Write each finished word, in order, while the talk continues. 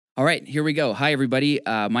All right, here we go. Hi, everybody.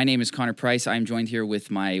 My name is Connor Price. I'm joined here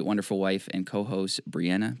with my wonderful wife and co-host,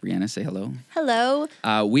 Brianna. Brianna, say hello. Hello.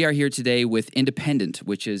 We are here today with Independent,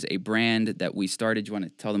 which is a brand that we started. Do you want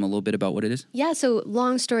to tell them a little bit about what it is? Yeah, so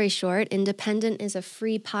long story short, Independent is a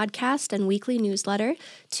free podcast and weekly newsletter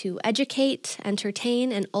to educate,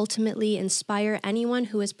 entertain, and ultimately inspire anyone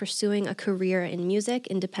who is pursuing a career in music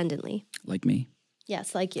independently. Like me.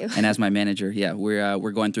 Yes, like you. And as my manager,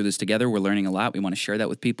 we're going through this together. We're learning a lot. We want to share that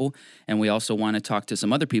with people. And we also want to talk to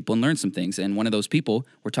some other people and learn some things. And one of those people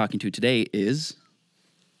we're talking to today is...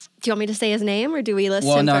 Do you want me to say his name or do we list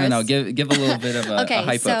him first? No. Give a little bit of a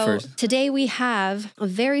hype up first. So today we have a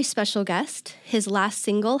very special guest. His last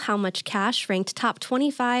single, How Much Cash, ranked top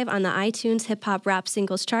 25 on the iTunes Hip Hop Rap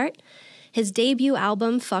Singles chart. His debut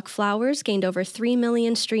album, Fuck Flowers, gained over 3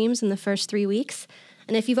 million streams in the first 3 weeks.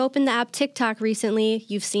 And if you've opened the app TikTok recently,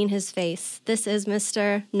 you've seen his face. This is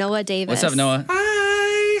Mr. Noah Davis. What's up, Noah?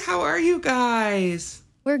 Hi, how are you guys?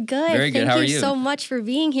 We're good. Very good. How are you? Thank you so much for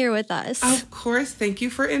being here with us. Of course, thank you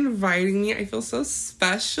for inviting me. I feel so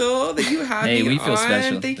special that you have me on. Hey, we feel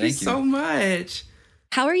special. Thank you so much.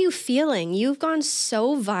 How are you feeling? You've gone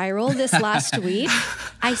so viral this last week.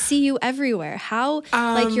 I see you everywhere. How,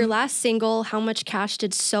 like your last single, How Much Cash,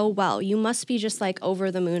 did so well. You must be just like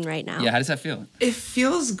over the moon right now. Yeah, how does that feel? It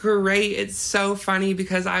feels great. It's so funny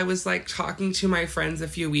because I was like talking to my friends a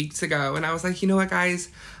few weeks ago and I was like, you know what, guys?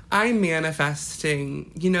 I'm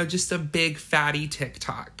manifesting, just a big fatty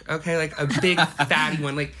TikTok. Okay, like a big fatty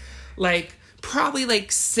one, like probably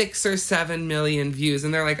like 6 or 7 million views.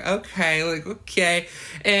 And they're like, okay.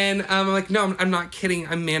 And I'm like, no, I'm not kidding.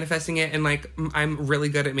 I'm manifesting it. And like, I'm really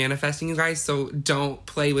good at manifesting, you guys. So don't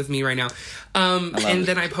play with me right now. And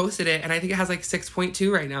then I posted it and I think it has like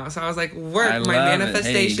 6.2 right now. So I was like, work, my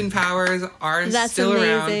manifestation powers are still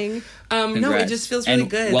amazing. Around. No, it just feels really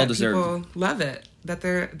good. Well that deserved. People love it. That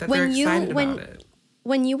they're excited about it.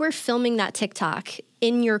 When you were filming that TikTok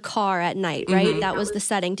in your car at night, right? Mm-hmm. That was the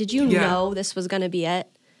setting. Did you know this was going to be it?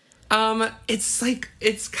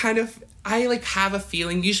 It's kind of, I like have a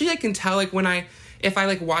feeling. Usually I can tell like if I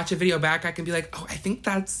like watch a video back, I can be like, I think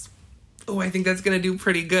that's going to do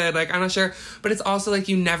pretty good. Like, I'm not sure. But it's also like,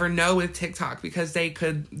 you never know with TikTok because they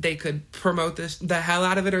could promote the hell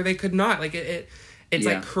out of it or they could not. Like it's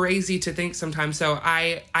like crazy to think sometimes. So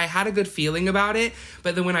I had a good feeling about it,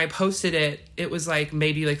 but then when I posted it, it was like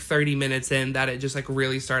maybe like 30 minutes in that it just like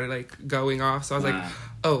really started like going off. So I was like,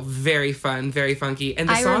 very fun, very funky. And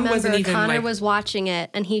the song wasn't even Connor like... was watching it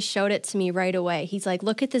and he showed it to me right away. He's like,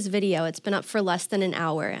 look at this video. It's been up for less than an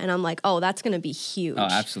hour. And I'm like, oh, that's going to be huge. Oh,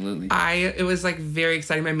 absolutely. It was like very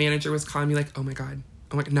exciting. My manager was calling me like, oh my God.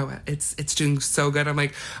 I'm like, no, it's doing so good. I'm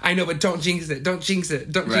like, I know, but don't jinx it. Don't jinx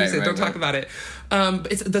it. Don't jinx it. Don't talk about it.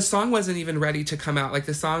 The song wasn't even ready to come out. Like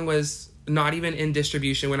the song was not even in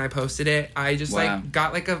distribution when I posted it. I just like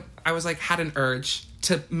got like had an urge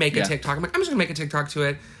to make a TikTok. I'm like, I'm just gonna make a TikTok to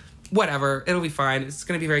it. Whatever, it'll be fine. It's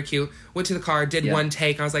gonna be very cute. Went to the car, did one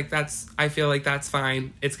take. I was like, I feel like that's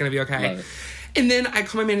fine. It's gonna be okay. Love it. And then I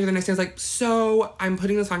called my manager the next day. I was like, so I'm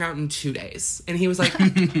putting the song out in 2 days. And he was like,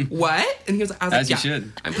 what? And I was like, As you should.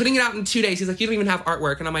 I'm putting it out in 2 days. He's like, you don't even have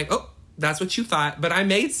artwork. And I'm like, oh, that's what you thought. But I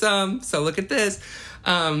made some. So look at this.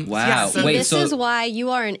 Wow. Yeah, this is why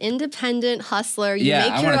you are an independent hustler. You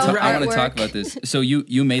make your own artwork. I want to talk about this. So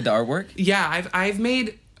you made the artwork? Yeah, I've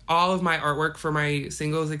made all of my artwork for my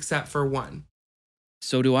singles except for one.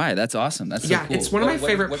 So do I. That's awesome. That's so cool. It's one of my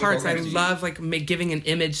favorite parts. I love like giving an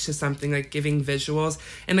image to something, like giving visuals.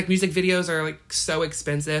 And like music videos are like so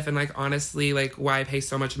expensive and like honestly like why pay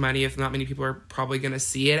so much money if not many people are probably going to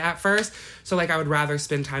see it at first. So like I would rather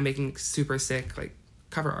spend time making super sick like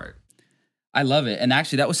cover art. I love it. And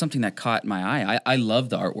actually that was something that caught my eye. I love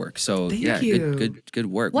the artwork. So Thank you. Good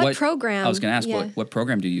work. What program? I was going to ask what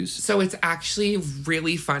program do you use? So it's actually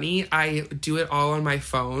really funny. I do it all on my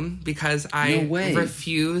phone because I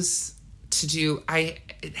refuse to do, I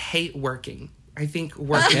hate working. I think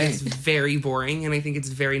working is very boring and I think it's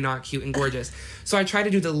very not cute and gorgeous. So I try to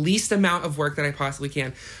do the least amount of work that I possibly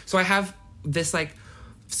can. So I have this like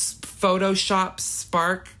Photoshop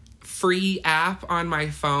Spark free app on my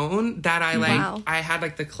phone that I like. I had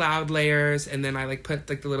like the cloud layers and then I like put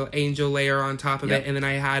like the little angel layer on top of it. And then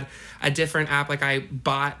I had a different app. Like I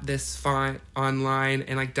bought this font online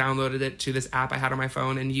and like downloaded it to this app I had on my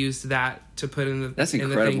phone and used that to put in the That's in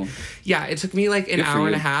incredible. The thing. Yeah, it took me like an hour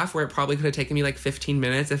and a half where it probably could have taken me like 15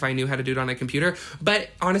 minutes if I knew how to do it on a computer. But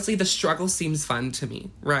honestly, the struggle seems fun to me,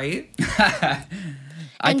 right?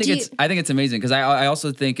 I think it's amazing because I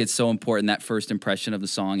also think it's so important that first impression of the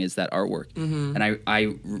song is that artwork. Mm-hmm. And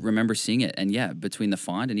I remember seeing it, and yeah, between the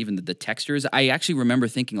font and even the textures, I actually remember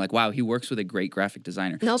thinking like, wow, he works with a great graphic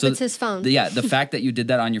designer. Nope, so it's his phone. The fact that you did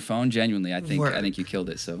that on your phone, genuinely, I think you killed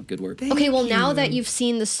it. So good work. Okay, well, now that you've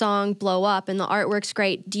seen the song blow up and the artwork's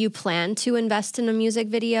great, do you plan to invest in a music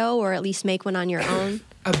video or at least make one on your own?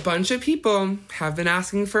 A bunch of people have been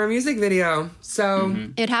asking for a music video, so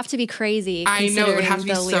it'd have to be crazy. I know it would have to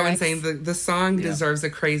be so insane. The song deserves a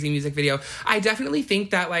crazy music video. I definitely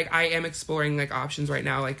think that like I am exploring like options right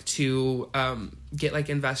now, like to get like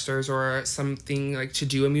investors or something like to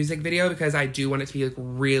do a music video because I do want it to be like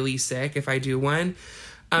really sick if I do one.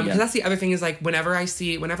 Because that's the other thing is like whenever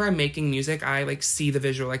I'm making music, I like see the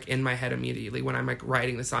visual like in my head immediately. When I'm like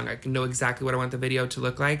writing the song, I can know exactly what I want the video to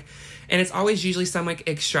look like, and it's always usually some like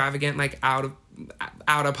extravagant like out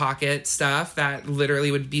of pocket stuff that literally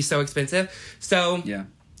would be so expensive. So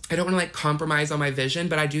I don't want to like compromise on my vision,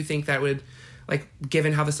 but I do think that would like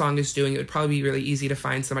given how the song is doing, it would probably be really easy to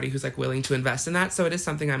find somebody who's like willing to invest in that. So it is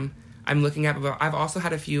something I'm looking at. But I've also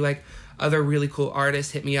had a few like other really cool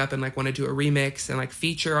artists hit me up and like want to do a remix and like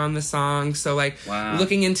feature on the song. So like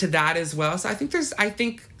looking into that as well. So I think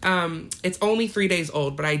it's only 3 days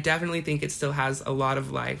old, but I definitely think it still has a lot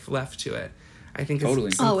of life left to it. I think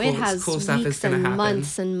totally. It has cool stuff is going to happen.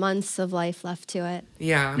 Months and months of life left to it.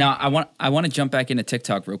 Yeah. Now I want to jump back into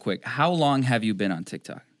TikTok real quick. How long have you been on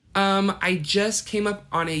TikTok? I just came up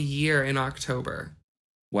on a year in October.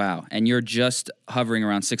 Wow. And you're just hovering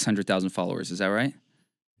around 600,000 followers. Is that right?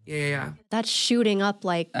 Yeah. That's shooting up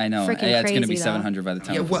like I know. Freaking it's crazy, going to be 700 by the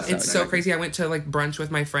time. Yeah, well, it's so crazy. I went to like brunch with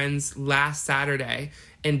my friends last Saturday,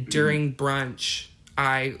 and during brunch,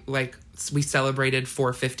 we celebrated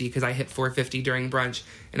 450 because I hit 450 during brunch,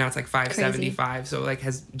 and now it's like 575. So it like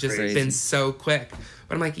has just been so quick.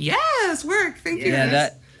 But I'm like, yes, work. Thank you. Yeah,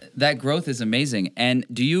 that growth is amazing. And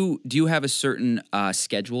do you have a certain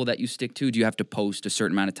schedule that you stick to? Do you have to post a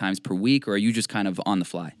certain amount of times per week, or are you just kind of on the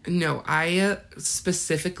fly? No, I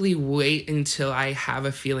specifically wait until I have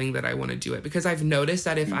a feeling that I want to do it, because I've noticed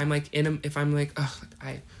that if I'm like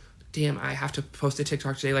I have to post a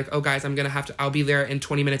TikTok today. Like, oh guys, I'll be there in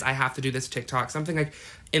 20 minutes. I have to do this TikTok. Something like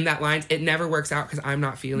in that line. It never works out because I'm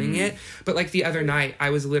not feeling it. But like the other night, I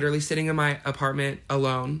was literally sitting in my apartment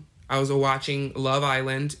alone. I was watching Love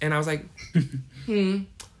Island, and I was like, I want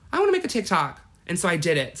to make a TikTok. And so I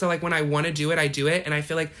did it. So like when I want to do it, I do it. And I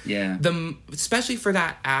feel like especially for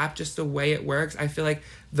that app, just the way it works, I feel like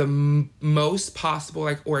the most possible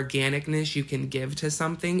like organicness you can give to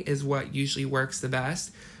something is what usually works the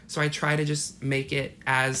best. So I try to just make it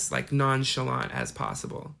as like nonchalant as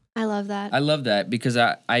possible. I love that. I love that because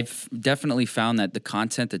I've definitely found that the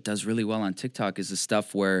content that does really well on TikTok is the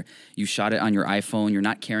stuff where you shot it on your iPhone. You're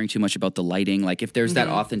not caring too much about the lighting. Like if there's that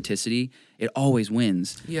authenticity, it always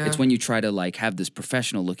wins. Yeah. It's when you try to like have this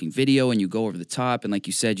professional looking video and you go over the top and like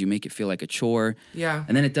you said, you make it feel like a chore. Yeah.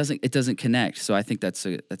 And then it doesn't connect. So I think that's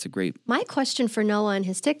a great. My question for Noah and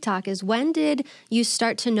his TikTok is, when did you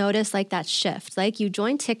start to notice like that shift? Like you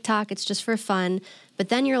joined TikTok, it's just for fun. But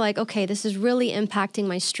then you're like, okay, this is really impacting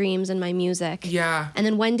my streams and my music. Yeah. And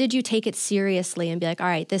then when did you take it seriously and be like, all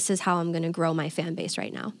right, this is how I'm going to grow my fan base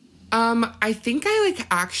right now? I think I like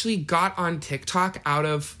actually got on TikTok out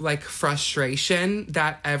of like frustration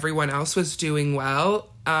that everyone else was doing well.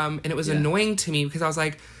 And it was annoying to me because I was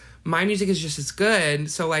like, my music is just as good.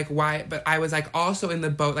 So like why? But I was like also in the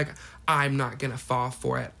boat, like, I'm not going to fall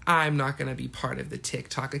for it. I'm not going to be part of the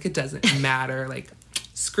TikTok. Like it doesn't matter. Like,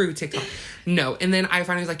 screw TikTok. No. And then I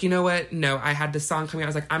finally was like, you know what? No, I had this song coming out. I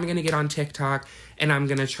was like, I'm going to get on TikTok and I'm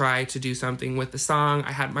going to try to do something with the song.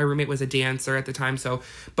 My roommate was a dancer at the time. So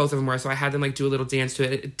both of them were. So I had them like do a little dance to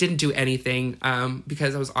it. It didn't do anything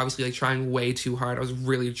because I was obviously like trying way too hard. I was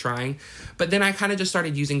really trying. But then I kind of just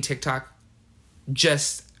started using TikTok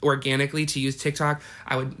just organically to use TikTok.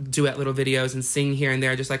 I would duet little videos and sing here and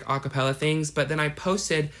there, just like acapella things. But then I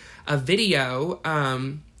posted a video.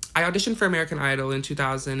 I auditioned for American Idol in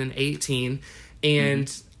 2018,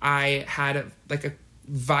 and I had a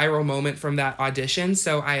viral moment from that audition.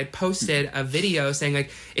 So I had posted a video saying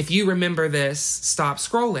like, if you remember this, stop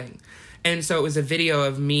scrolling. And so it was a video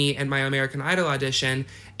of me and my American Idol audition,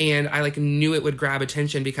 and I like knew it would grab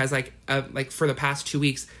attention because like for the past 2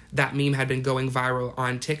 weeks that meme had been going viral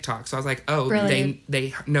on TikTok. So I was like, oh,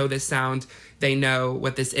 they know this sound, they know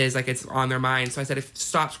what this is, like it's on their mind. So I said,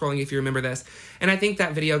 stop scrolling if you remember this. And I think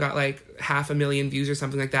that video got like 500,000 views or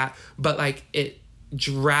something like that. But like it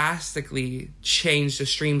drastically changed the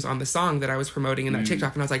streams on the song that I was promoting in that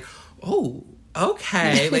TikTok. And I was like, oh,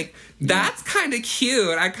 okay, like that's kind of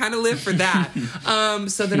cute. I kind of live for that.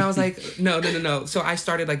 So then I was like, no. So I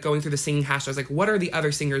started like going through the singing hashtags. Like, what are the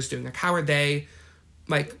other singers doing? Like, how are they?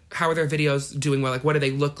 Like, how are their videos doing well? Like, what do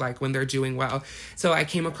they look like when they're doing well? So I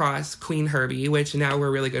came across Queen Herbie, which now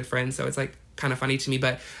we're really good friends. So it's like kind of funny to me.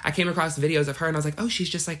 But I came across videos of her and I was like, oh, she's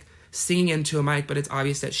just like singing into a mic, but it's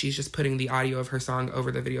obvious that she's just putting the audio of her song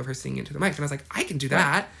over the video of her singing into the mic. And I was like, I can do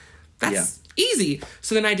that. That's easy.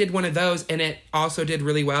 So then I did one of those and it also did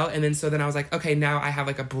really well. And then so then I was like, okay, now I have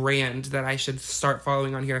like a brand that I should start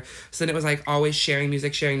following on here. So then it was like always sharing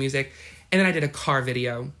music. And then I did a car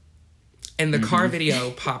video. And the car video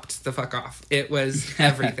popped the fuck off. It was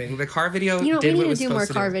everything. The car video did what it was supposed to do. We need to do more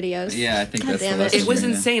car videos. Yeah, I think that's the lesson. It was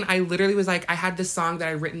insane. I literally was like, I had this song that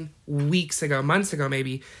I'd written weeks ago, months ago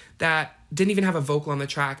maybe, that didn't even have a vocal on the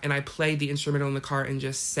track. And I played the instrumental in the car and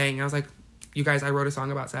just sang. I was like, you guys, I wrote a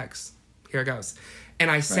song about sex. Here it goes. And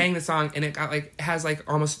I sang the song and it got like, has like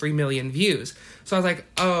almost 3 million views. So I was like,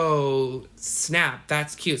 oh, snap,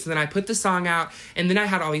 that's cute. So then I put the song out and then I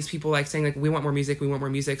had all these people like saying like, we want more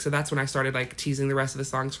music. So that's when I started like teasing the rest of the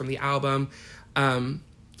songs from the album. And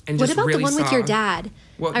what about the one with your dad?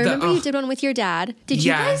 Well, I remember you did one with your dad.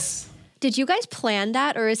 Did you guys plan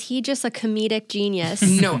that, or is he just a comedic genius?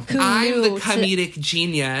 No, I'm the comedic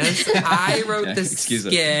genius. I wrote the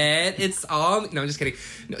skit. It's all... No, I'm just kidding.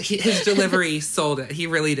 No, his delivery sold it. He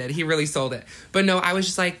really did. He really sold it. But no, I was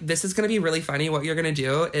just like, this is going to be really funny. What you're going to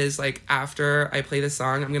do is, like, after I play this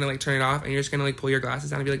song, I'm going to, like, turn it off, and you're just going to, like, pull your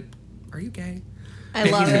glasses down and be like, are you gay?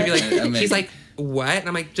 I love it. He's gonna be like, he's like, what? And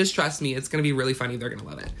I'm like, just trust me. It's going to be really funny. They're going to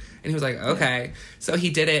love it. And he was like, okay. So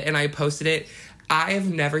he did it, and I posted it. I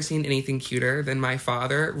have never seen anything cuter than my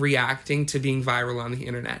father reacting to being viral on the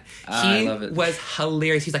internet. He was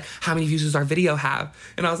hilarious. He's like, how many views does our video have?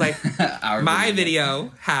 And I was like, my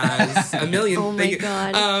video has 1 million. Oh my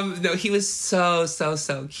God. No, he was so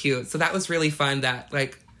cute. So that was really fun that,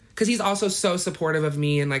 like, because he's also so supportive of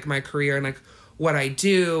me and, like, my career and, like, what I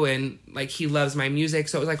do. And, like, he loves my music.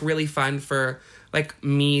 So it was, like, really fun for, like,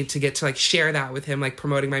 me to get to, like, share that with him, like,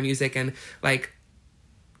 promoting my music and, like,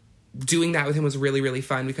 doing that with him was really, really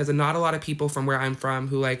fun because not a lot of people from where I'm from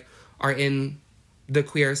who like are in the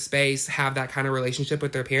queer space have that kind of relationship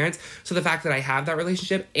with their parents. So the fact that I have that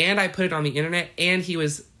relationship and I put it on the internet and he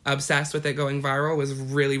was obsessed with it going viral was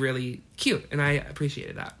really, really cute. And I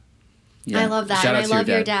appreciated that. Yeah. I love that. And I love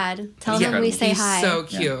your dad. Tell him we say hi. He's so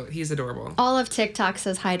cute. Yeah. He's adorable. All of TikTok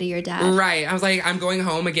says hi to your dad. Right. I was like, I'm going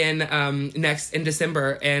home again in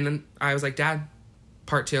December. And I was like, Dad,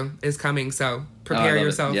 part 2 is coming. So prepare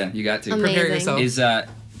yourself. Yeah, you got to. Amazing. Prepare yourself.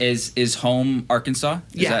 Is home Arkansas?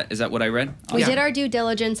 Is that what I read? We did our due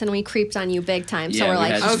diligence and we creeped on you big time. So we're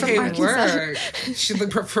like, okay, work.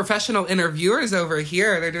 The professional interviewers over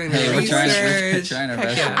here. They're doing the research. We're trying our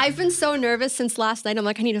best. Yeah. I've been so nervous since last night. I'm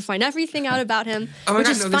like, I need to find everything out about him. Which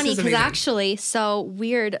is funny because actually, so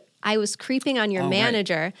weird. I was creeping on your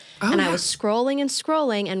manager and I was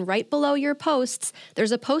scrolling and right below your posts,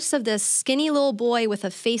 there's a post of this skinny little boy with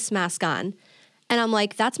a face mask on. And I'm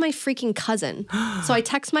like, that's my freaking cousin. So I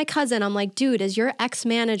text my cousin. I'm like, dude, is your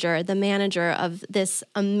ex-manager the manager of this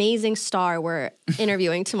amazing star we're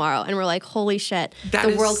interviewing tomorrow? And we're like, holy shit,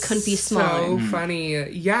 the world couldn't be smaller. So funny.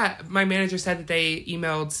 Yeah, my manager said that they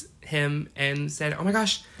emailed him and said, oh my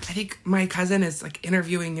gosh, I think my cousin is like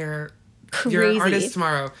interviewing your artist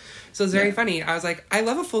tomorrow. So it's very funny. I was like, I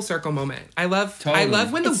love a full circle moment. I love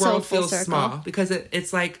when the world feels small because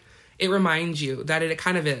it's like, it reminds you that it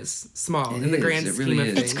kind of is small in the grand scheme of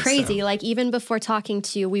things. It's crazy. So. Like, even before talking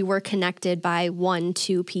to you, we were connected by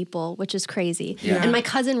 1-2 people, which is crazy. Yeah. And my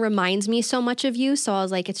cousin reminds me so much of you. So I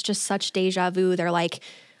was like, it's just such deja vu. They're like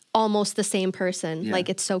almost the same person. Yeah. Like,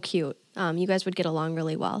 it's so cute. You guys would get along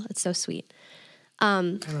really well. It's so sweet.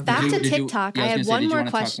 Back to TikTok. I had one more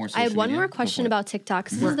question. I had one more question about TikTok.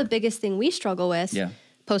 This is the biggest thing we struggle with. Yeah.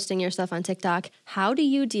 Posting your stuff on TikTok. How do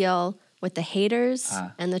you deal with the haters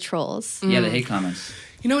and the trolls? Yeah, the hate comments.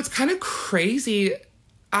 You know, it's kind of crazy.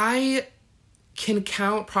 I can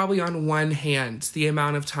count probably on one hand the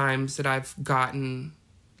amount of times that I've gotten,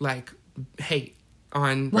 like, hate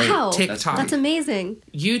on TikTok. That's amazing.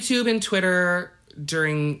 YouTube and Twitter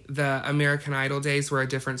during the American Idol days were a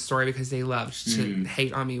different story because they loved to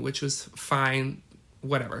hate on me, which was fine,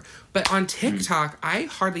 whatever. But on TikTok, I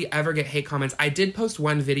hardly ever get hate comments. I did post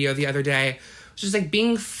one video the other day, just like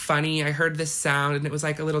being funny. I heard this sound and it was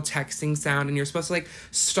like a little texting sound and you're supposed to like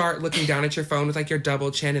start looking down at your phone with like your double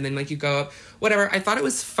chin and then like you go up, whatever. I thought it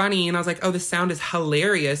was funny and I was like, oh, this sound is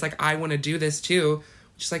hilarious. Like, I want to do this too.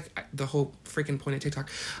 Which is like the whole freaking point of TikTok.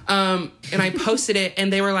 And I posted it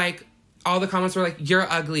and they were like, all the comments were like, "You're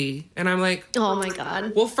ugly," and I'm like, "Oh my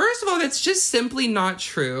God." Well, first of all, that's just simply not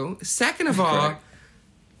true. Second of all,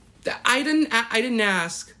 I didn't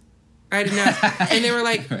ask. And they were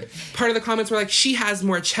like, part of the comments were like, "She has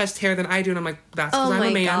more chest hair than I do," and I'm like, "That's because I'm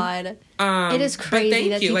a man." Oh my God. It is crazy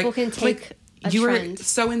that people can take a you trend. are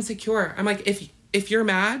so insecure. I'm like, if you're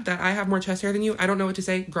mad that I have more chest hair than you, I don't know what to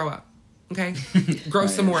say. Grow up. Okay? Grow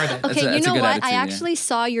some more of it. Okay, you know what? Attitude, I actually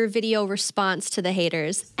saw your video response to the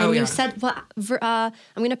haters. And you said, well, I'm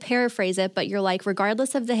going to paraphrase it, but you're like,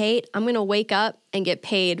 regardless of the hate, I'm going to wake up and get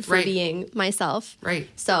paid for being myself. Right.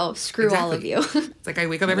 So screw all of you. It's like I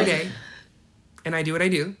wake up every day and I do what I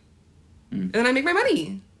do. And then I make my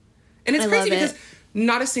money. And it's crazy because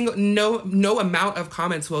not a single, no amount of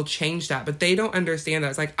comments will change that, but they don't understand that.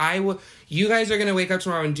 It's like, you guys are going to wake up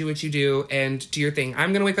tomorrow and do what you do and do your thing.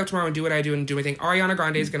 I'm going to wake up tomorrow and do what I do and do my thing. Ariana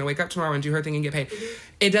Grande is going to wake up tomorrow and do her thing and get paid.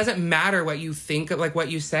 It doesn't matter what you think of, like what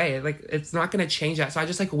you say, like it's not going to change that. So I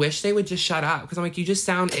just like wish they would just shut up because I'm like, you just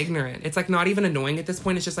sound ignorant. It's like not even annoying at this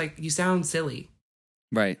point. It's just like, you sound silly.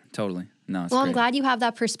 Right. Totally. No, it's well, great. I'm glad you have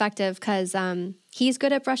that perspective because he's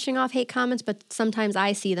good at brushing off hate comments, but sometimes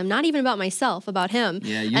I see them, not even about myself, about him.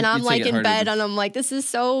 Yeah, and I'm like in bed and I'm like, this is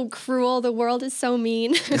so cruel. The world is so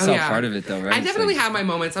mean. It's all part of it though, right? I definitely have my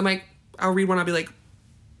moments. I'm like, I'll read one, I'll be like,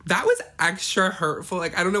 that was extra hurtful.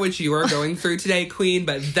 Like, I don't know what you are going through today, Queen,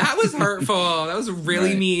 but that was hurtful. That was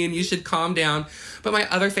really mean. You should calm down. But my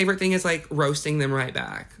other favorite thing is like roasting them right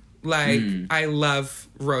back. Like, I love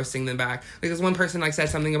roasting them back. Because one person like said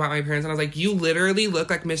something about my parents, and I was like, you literally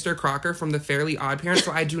look like Mr. Crocker from the Fairly Odd Parents,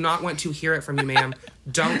 so I do not want to hear it from you, ma'am.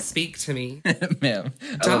 Don't speak to me. Ma'am.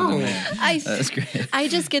 Don't. That's great. I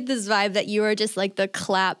just get this vibe that you are just like the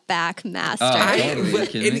clap back master.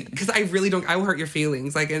 Because I really don't, I will hurt your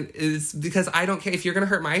feelings. Like, it's because I don't care if you're going to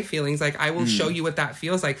hurt my feelings. Like, I will show you what that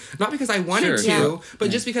feels like. Not because I wanted to,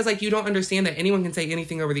 but just because like you don't understand that anyone can say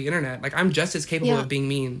anything over the internet. Like, I'm just as capable of being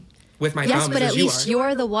mean with my comments but as at least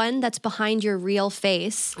you're the one that's behind your real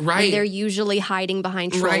face. Right. And they're usually hiding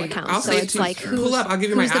behind troll accounts. I'll so it's like, pull up, I'll give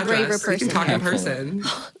you my address. The braver person? You can talk in person.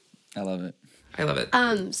 I love it. I love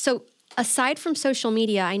it. So aside from social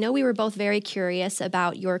media, I know we were both very curious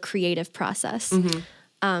about your creative process.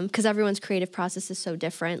 Because everyone's creative process is so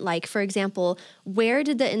different. Like, for example, where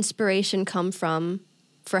did the inspiration come from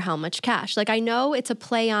for How Much Cash? Like, I know it's a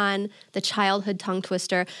play on the childhood tongue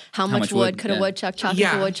twister, how much wood could a woodchuck chuck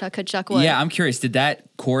if a woodchuck could chuck wood? Yeah, I'm curious. Did that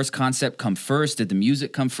chorus concept come first? Did the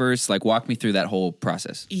music come first? Like, walk me through that whole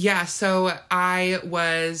process. Yeah, so I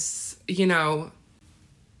was,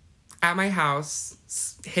 at my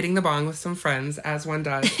house, hitting the bong with some friends, as one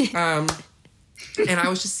does. And I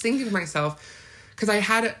was just thinking to myself, because I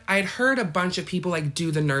had heard a bunch of people, like,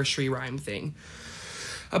 do the nursery rhyme thing.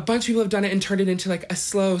 A bunch of people have done it and turned it into like a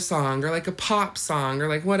slow song or like a pop song or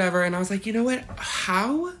like whatever. And I was like, you know what?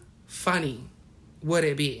 How funny would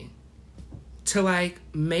it be to like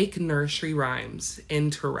make nursery rhymes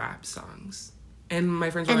into rap songs? And my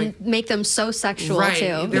friends were like, make them so sexual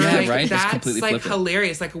too. They're like, that's like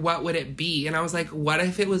hilarious. Like, what would it be? And I was like, what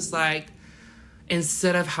if it was like,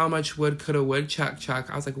 instead of how much wood could a woodchuck chuck,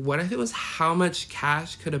 I was like, what if it was how much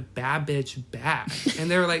cash could a bad bitch bag? And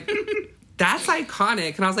they were like, that's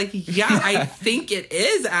iconic. And I was like, yeah, I think it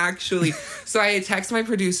is actually. So I texted my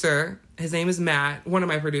producer. His name is Matt. One of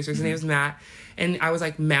my producers. His name is Matt. And I was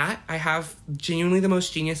like, Matt, I have genuinely the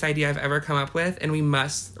most genius idea I've ever come up with, and we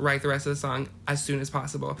must write the rest of the song as soon as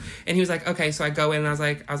possible. And he was like, okay. So I go in and I was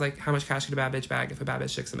like, how much cash could a bad bitch bag if a bad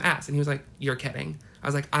bitch took some ass? And he was like, you're kidding. I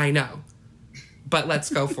was like, I know, but let's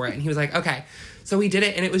go for it. And he was like, okay. So we did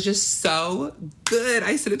it, and it was just so good.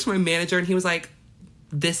 I sent it to my manager, and he was like,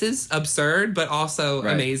 this is absurd, but also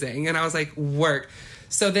amazing. And I was like, work.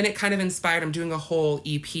 So then it kind of inspired, I'm doing a whole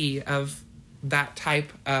EP of that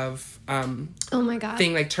type of oh my God.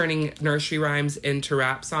 thing, like turning nursery rhymes into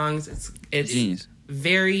rap songs. It's Genius.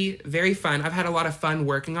 Very, very fun. I've had a lot of fun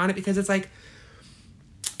working on it because it's like,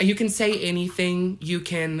 you can say anything.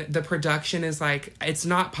 The production is like, it's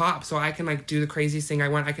not pop, so I can like do the craziest thing I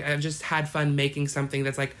want. I've just had fun making something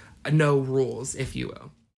that's like no rules, if you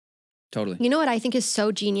will. Totally. You know what I think is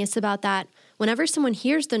so genius about that? Whenever someone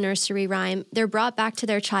hears the nursery rhyme, they're brought back to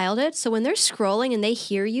their childhood. So when they're scrolling and they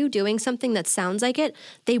hear you doing something that sounds like it,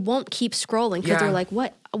 they won't keep scrolling because they're like,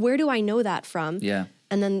 what? Where do I know that from? Yeah.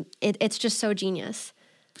 And then it's just so genius.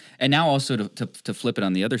 And now also to flip it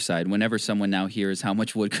on the other side, whenever someone now hears how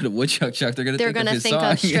much wood could a woodchuck chuck, they're going to think of his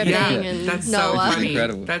song. Stripping and that's Noah. So funny.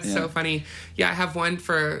 Incredible. That's so funny. Yeah, I have one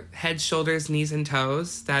for head, shoulders, knees, and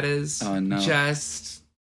toes. That is just...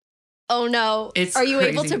 Oh no! It's Are you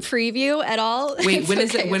crazy. able to preview at all? Wait,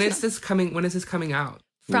 when is this coming out?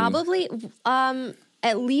 Probably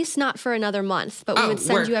at least not for another month, but we would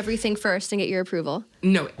send you everything first and get your approval.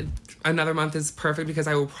 No, another month is perfect because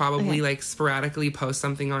I will probably like sporadically post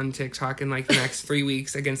something on TikTok in like the next 3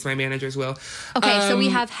 weeks against my manager's will. Okay, so we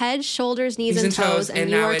have head, shoulders, knees, and toes, and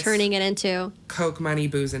you are turning it into Coke, Money,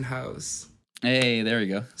 Booze, and Hoes. Hey, there we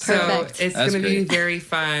go. So it's going to be very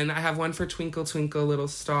fun. I have one for Twinkle Twinkle Little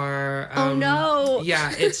Star. Oh no.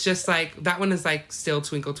 Yeah, it's just like, that one is like still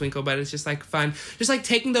Twinkle Twinkle, but it's just like fun. Just like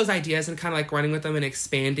taking those ideas and kind of like running with them and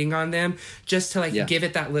expanding on them just to like give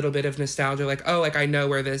it that little bit of nostalgia. Like, oh, like I know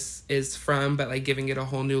where this is from, but like giving it a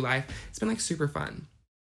whole new life. It's been like super fun.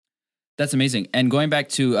 That's amazing. And going back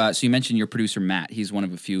to, so you mentioned your producer, Matt. He's one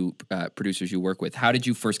of a few producers you work with. How did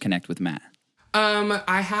you first connect with Matt?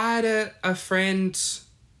 I had a friend,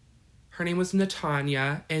 her name was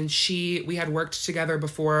Natanya, and we had worked together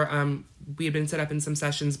before. We had been set up in some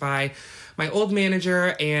sessions by my old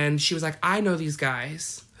manager, and she was like, I know these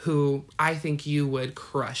guys who I think you would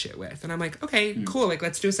crush it with. And I'm like, okay, cool. Like,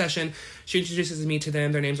 let's do a session. She introduces me to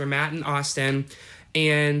them. Their names are Matt and Austin.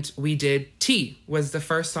 And we did T was the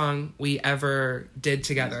first song we ever did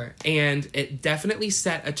together. And it definitely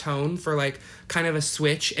set a tone for like kind of a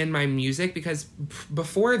switch in my music, because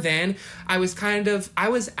before then I was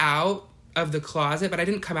out of the closet, but I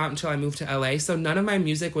didn't come out until I moved to LA. So none of my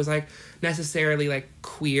music was like necessarily like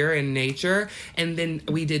queer in nature. And then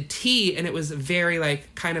we did T, and it was very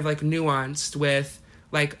like kind of like nuanced with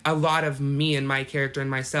like a lot of me and my character and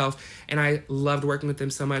myself. And I loved working with them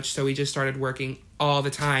so much. So we just started working all the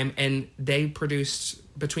time. And they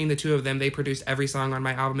produced, between the two of them, they produced every song on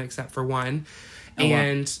my album except for one. Oh,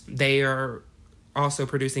 and wow. They are also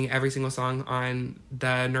producing every single song on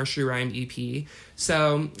the Nursery Rhyme EP.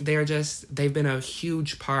 So they've been a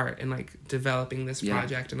huge part in like developing this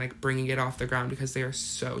project and like bringing it off the ground, because they are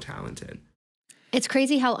so talented. It's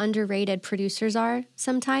crazy how underrated producers are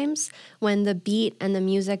sometimes, when the beat and the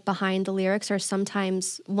music behind the lyrics are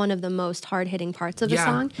sometimes one of the most hard-hitting parts of a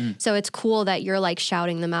song. So it's cool that you're like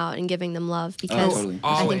shouting them out and giving them love, because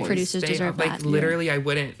I think producers deserve that. Like literally I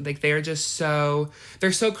wouldn't. Like they're so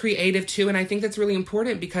creative too, and I think that's really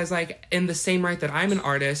important, because like in the same right that I'm an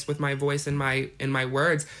artist with my voice and my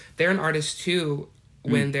words, they're an artist too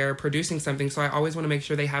when they're producing something. So I always want to make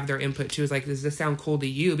sure they have their input too. It's like, does this sound cool to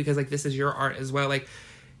you? Because like this is your art as well. Like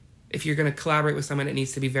if you're going to collaborate with someone, it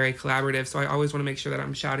needs to be very collaborative. So I always want to make sure that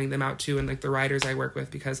I'm shouting them out too, and like the writers I work with,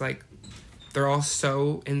 because like they're all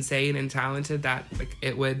so insane and talented that like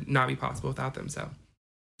it would not be possible without them. So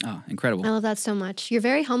incredible. I love that so much. You're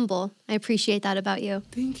very humble. I appreciate that about you.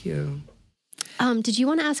 Thank you. Did you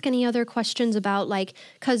want to ask any other questions about like,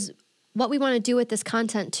 because what we want to do with this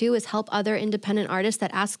content too is help other independent artists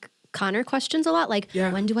that ask Connor questions a lot, like,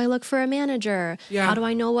 when do I look for a manager? How do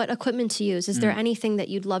I know what equipment to use? Is there anything that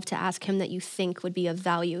you'd love to ask him that you think would be of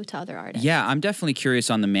value to other artists? Yeah, I'm definitely curious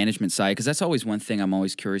on the management side, because that's always one thing I'm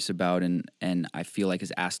always curious about, and I feel like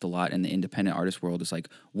is asked a lot in the independent artist world, is like,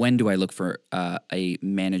 when do I look for a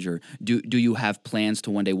manager? Do you have plans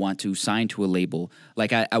to one day want to sign to a label?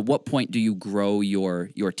 Like, at what point do you grow your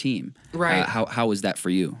team? Right. How is that for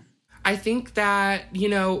you? I think that, you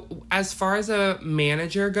know, as far as a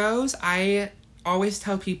manager goes, I always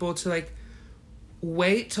tell people to, like,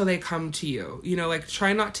 wait till they come to you. You know, like,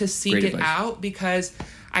 try not to seek it out, because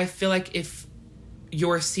I feel like if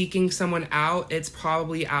you're seeking someone out, it's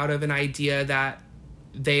probably out of an idea that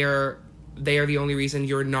they are the only reason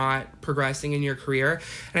you're not progressing in your career.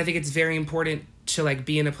 And I think it's very important to, like,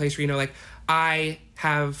 be in a place where, you know, like, I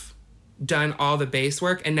have done all the base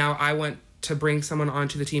work, and now I want to bring someone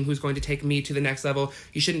onto the team who's going to take me to the next level.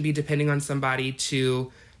 You shouldn't be depending on somebody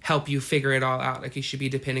to help you figure it all out. Like, you should be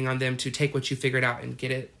depending on them to take what you figured out and get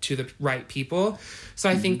it to the right people. So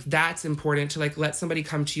I think that's important, to like let somebody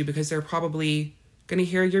come to you, because they're probably going to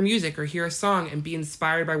hear your music or hear a song and be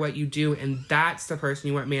inspired by what you do. And that's the person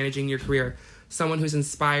you want managing your career. Someone who's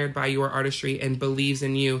inspired by your artistry and believes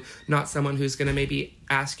in you, not someone who's going to maybe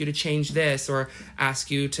ask you to change this or ask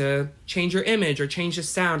you to change your image or change the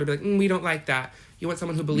sound or be like, we don't like that. You want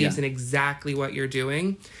someone who believes in exactly what you're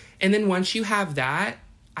doing. And then once you have that,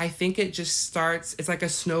 I think it just starts, it's like a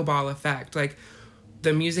snowball effect. Like,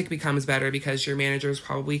 the music becomes better because your manager is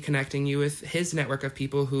probably connecting you with his network of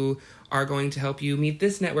people who are going to help you meet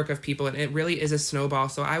this network of people. And it really is a snowball.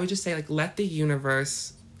 So I would just say, like, let the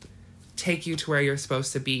universe take you to where you're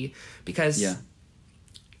supposed to be, because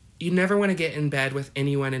you never want to get in bed with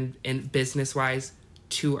anyone in business-wise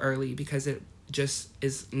too early, because it just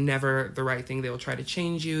is never the right thing. They will try to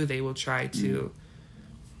change you. They will try to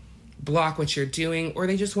block what you're doing, or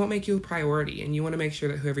they just won't make you a priority. And you want to make sure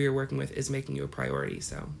that whoever you're working with is making you a priority.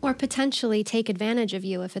 So, or potentially take advantage of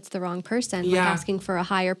you if it's the wrong person, like asking for a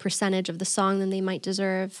higher percentage of the song than they might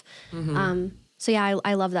deserve. So yeah,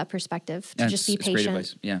 I love that perspective to just be patient. Great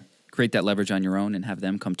advice. Yeah, create that leverage on your own and have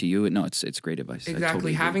them come to you. No, it's great advice.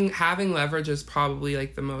 Exactly. Having leverage is probably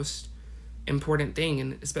like the most important thing,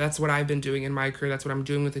 and that's what I've been doing in my career. That's what I'm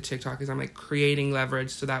doing with the TikTok, is I'm like creating leverage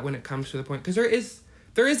so that when it comes to the point, because there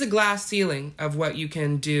is a glass ceiling of what you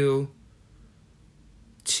can do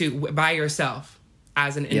by yourself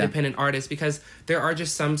as an independent artist, because there are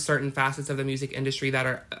just some certain facets of the music industry that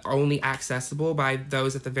are only accessible by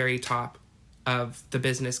those at the very top of the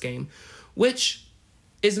business game, which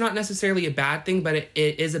is not necessarily a bad thing, but it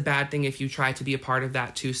is a bad thing if you try to be a part of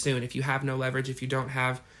that too soon. If you have no leverage, if you don't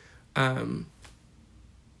have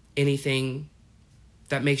anything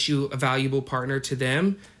that makes you a valuable partner to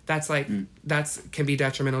them, that's like can be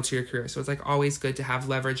detrimental to your career. So it's like always good to have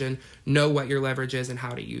leverage and know what your leverage is and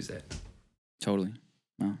how to use it. Totally.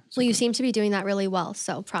 Well, you seem to be doing that really well,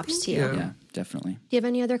 so props to you. Yeah, definitely. Do you have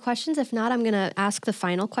any other questions? If not, I'm going to ask the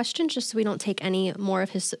final question just so we don't take any more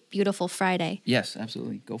of his beautiful Friday. Yes,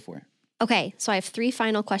 absolutely. Go for it. Okay, so I have 3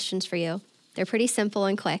 final questions for you. They're pretty simple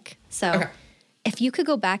and quick. So if you could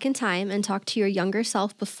go back in time and talk to your younger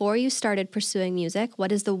self before you started pursuing music,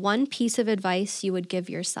 what is the one piece of advice you would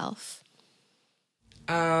give yourself?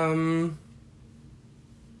 Oh,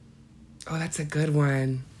 that's a good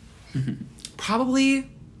one. Probably,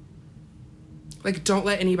 like, don't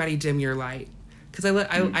let anybody dim your light. Because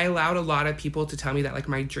I allowed a lot of people to tell me that, like,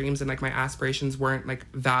 my dreams and, like, my aspirations weren't, like,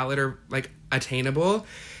 valid or, like, attainable.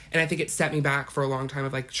 And I think it set me back for a long time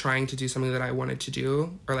of, like, trying to do something that I wanted to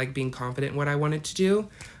do, or, like, being confident in what I wanted to do.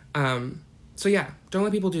 So, yeah, don't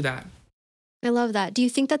let people do that. I love that. Do you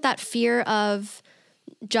think that fear of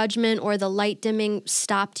judgment or the light dimming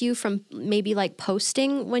stopped you from maybe, like,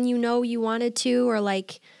 posting when you know you wanted to, or,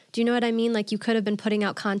 like... Do you know what I mean? Like, you could have been putting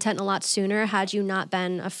out content a lot sooner had you not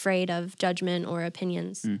been afraid of judgment or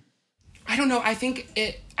opinions. I don't know. I think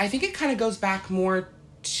it kind of goes back more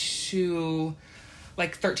to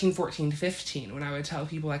like 13, 14, 15, when I would tell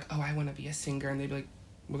people like, oh, I want to be a singer. And they'd be like,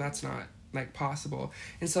 well, that's not like possible.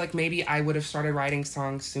 And so like, maybe I would have started writing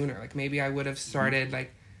songs sooner. Like maybe I would have started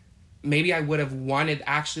like, maybe I would have wanted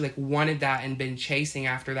that and been chasing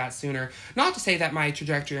after that sooner. Not to say that my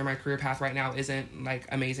trajectory or my career path right now isn't like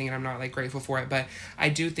amazing and I'm not like grateful for it, but I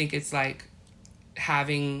do think it's like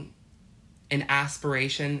having an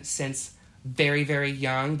aspiration since very, very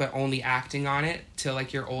young, but only acting on it till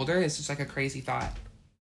like you're older is just like a crazy thought.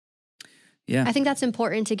 Yeah. I think that's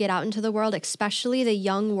important to get out into the world, especially the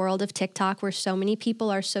young world of TikTok, where so many people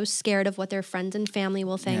are so scared of what their friends and family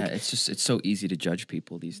will think. Yeah, it's so easy to judge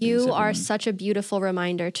people these days. You are such a beautiful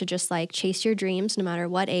reminder to just like chase your dreams no matter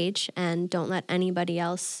what age, and don't let anybody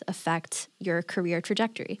else affect your career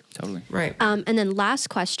trajectory. Totally. Right. And then last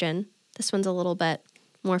question, this one's a little bit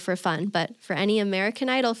more for fun, but for any American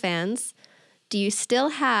Idol fans, do you still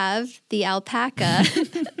have the alpaca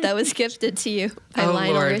that was gifted to you by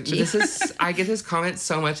Lionel Richie? I get this comment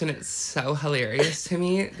so much and it's so hilarious to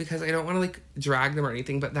me because I don't want to like drag them or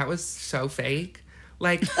anything, but that was so fake.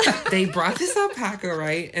 Like they brought this alpaca,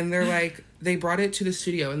 right? And they're like, they brought it to the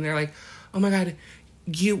studio and they're like, oh my God,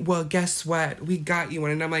 well, guess what? We got you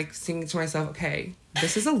one. And I'm like thinking to myself, okay,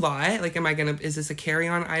 this is a lot. Like, is this a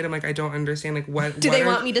carry-on item? Like, I don't understand. Like, do they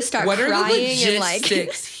want me to start crying? What are the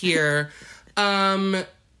logistics here? And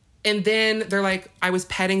then they're like, I was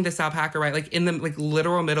petting this alpaca, right? Like in the like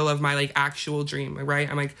literal middle of my like actual dream, right?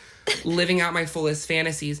 I'm like living out my fullest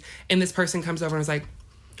fantasies. And this person comes over and was like,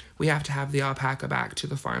 we have to have the alpaca back to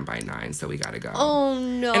the farm by 9. So we got to go. Oh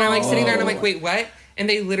no. And I'm like sitting there and I'm like, wait, what? And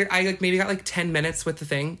they I like maybe got like 10 minutes with the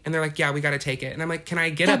thing. And they're like, yeah, we got to take it. And I'm like, can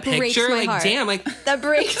I get a picture? Like, heart. Damn, like that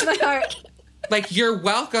breaks my heart. Like, you're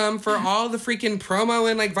welcome for all the freaking promo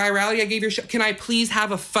and, like, virality I gave your show. Can I please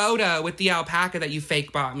have a photo with the alpaca that you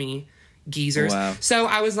fake bought me, geezers? Wow. So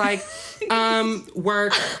I was like,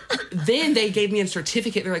 work. Then they gave me a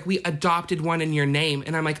certificate. They're like, we adopted one in your name.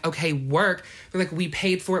 And I'm like, okay, work. They're like, we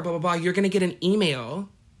paid for it, blah, blah, blah. You're going to get an email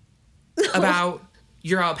about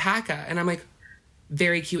your alpaca. And I'm like,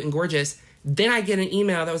 very cute and gorgeous. Then I get an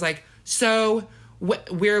email that was like, so...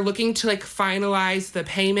 we're looking to like finalize the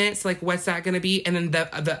payments, like what's that going to be? And then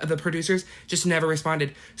the producers just never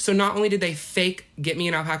responded. So not only did they fake get me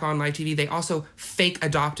an alpaca on live TV, they also fake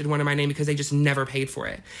adopted one in my name because they just never paid for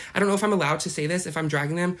it. I don't know if I'm allowed to say this, if I'm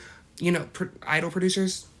dragging them, you know, idol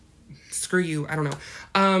producers, screw you. I don't know.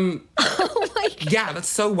 Oh my God. Yeah, that's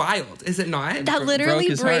so wild. Is it not? That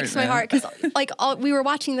literally breaks my heart because we were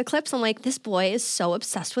watching the clips. I'm like, this boy is so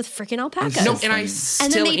obsessed with freaking alpacas. No, and I still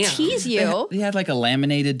And then they am. tease you. They had like a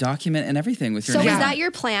laminated document and everything with your So name. is that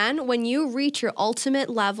your plan? When you reach your ultimate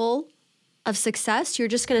level of success, you're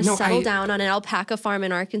just going to settle down on an alpaca farm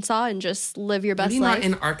in Arkansas and just live your best maybe life? not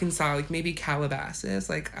in Arkansas, like maybe Calabasas.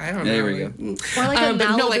 Like, I don't know. There we go. Or like a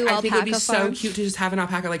Malibu I think it would be alpaca so farm. cute to just have an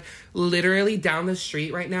alpaca. Like, literally down the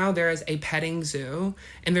street right now, there is a petting zoo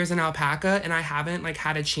and there's an alpaca, and I haven't like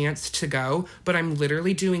had a chance to go, but I'm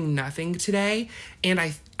literally doing nothing today, and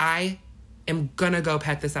I am gonna go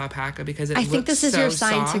pet this alpaca because I think this is your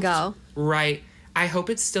sign to go. Right. I hope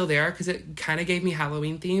it's still there because it kind of gave me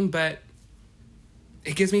Halloween theme, but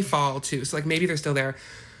it gives me fall too. So like maybe they're still there.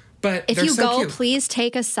 But If they're you so go, cute. please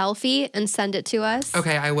take a selfie and send it to us.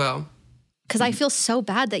 Okay, I will. Because I feel so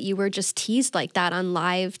bad that you were just teased like that on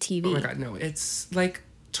live TV. Oh my God, no, it's like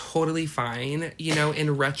totally fine. You know,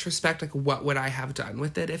 in retrospect, like what would I have done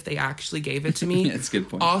with it if they actually gave it to me? That's a good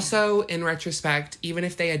point. Also, in retrospect, even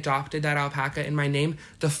if they adopted that alpaca in my name,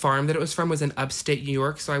 the farm that it was from was in upstate New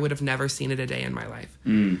York, so I would have never seen it a day in my life.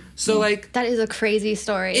 So like, That is a crazy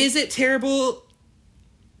story. is it terrible?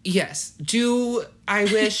 Yes. Do I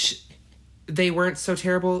wish they weren't so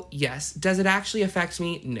terrible? Yes. Does it actually affect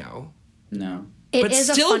me? No. No. It but is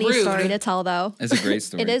a still funny rude. story to tell, though. It's a great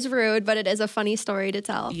story. It is rude, but it is a funny story to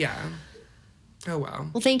tell. Yeah. Oh, well.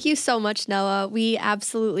 Well, thank you so much, Noah. We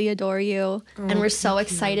absolutely adore you, and we're so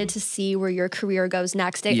excited to see where your career goes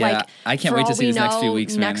next. Yeah, I can't for wait to all see we these next few know,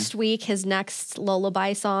 weeks, man. Next week, his next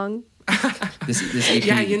lullaby song. This EP,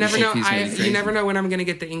 Yeah, you never this know. EP is gonna be You crazy. never know when I'm going to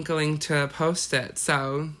get the inkling to post it.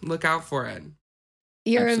 So look out for it.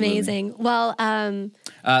 You're Absolutely. amazing. Well,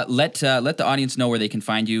 Let the audience know where they can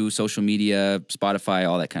find you, social media, Spotify,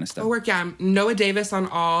 all that kind of stuff. I'm Noah Davis on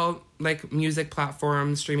all like music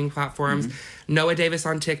platforms, streaming platforms. Noah Davis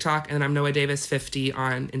on TikTok, and then I'm Noah Davis 50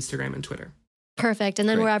 on Instagram and Twitter. perfect. And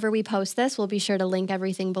then Great. wherever we post this, we'll be sure to link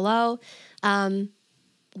everything below.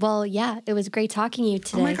 Well, yeah, it was great talking to you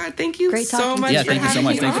today. Oh my God, thank you Great so talking to much. you. Yeah, thank you so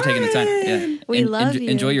much. having me Thanks for taking the time. on. Yeah, We love you.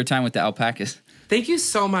 Enjoy your time with the alpacas. Thank you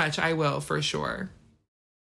so much. I will for sure.